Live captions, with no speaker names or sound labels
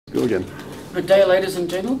do again. Good day, ladies and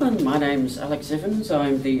gentlemen. My name's Alex Evans.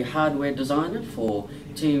 I'm the hardware designer for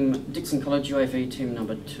Team Dickson College UAV Team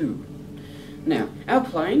number 2. Now, our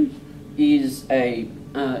plane is a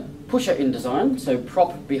pusher in design, so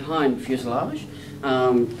prop behind fuselage,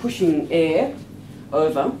 pushing air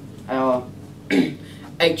over our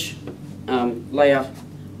H layout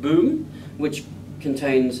boom, which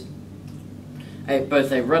contains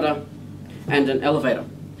both a rudder and an elevator.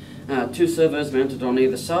 Two servos mounted on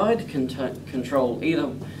either side control either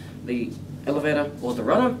the elevator or the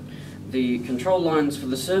rudder. The control lines for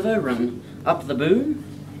the servo run up the boom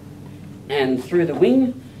and through the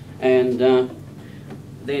wing, and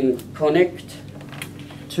then connect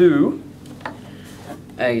to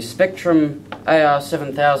a Spectrum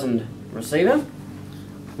AR7000 receiver,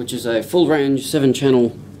 which is a full range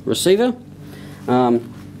 7-channel receiver,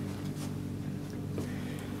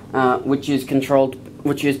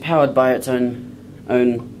 which is powered by its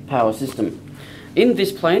own power system. In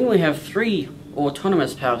this plane we have 3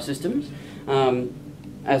 autonomous power systems,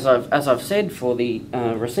 as I've said, for the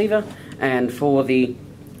receiver, and for the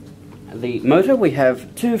motor we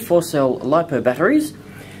have 2 4-cell LiPo batteries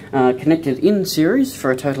connected in series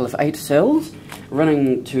for a total of 8 cells,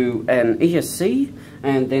 running to an ESC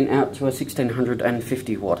and then out to a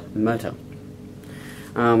 1650 watt motor.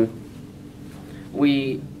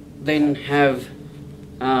 We then have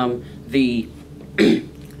the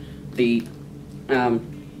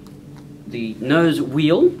nose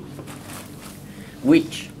wheel,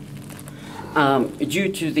 which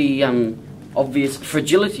due to the obvious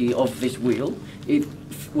fragility of this wheel, it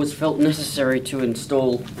was felt necessary to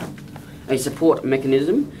install a support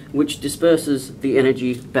mechanism which disperses the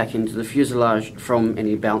energy back into the fuselage from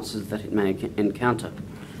any bounces that it may encounter.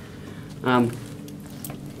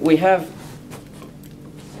 We have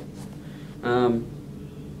now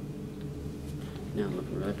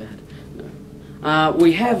looking really bad. No.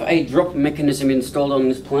 We have a drop mechanism installed on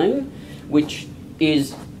this plane, which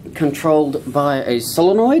is controlled by a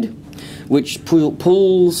solenoid, which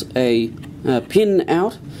pulls a pin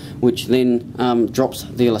out, which then drops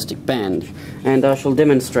the elastic band. And I shall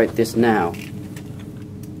demonstrate this now.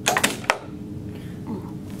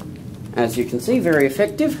 As you can see, very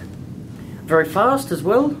effective, very fast as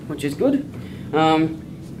well, which is good.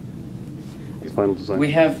 Final design.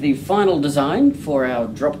 We have the final design for our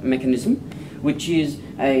drop mechanism, which is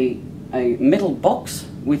a metal box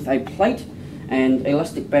with a plate and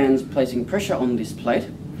elastic bands placing pressure on this plate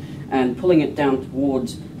and pulling it down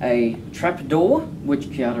towards a trap door, which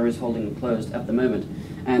Kiata is holding closed at the moment.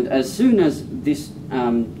 And as soon as this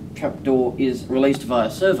trap door is released via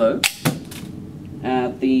servo,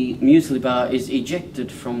 the muesli bar is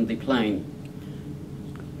ejected from the plane.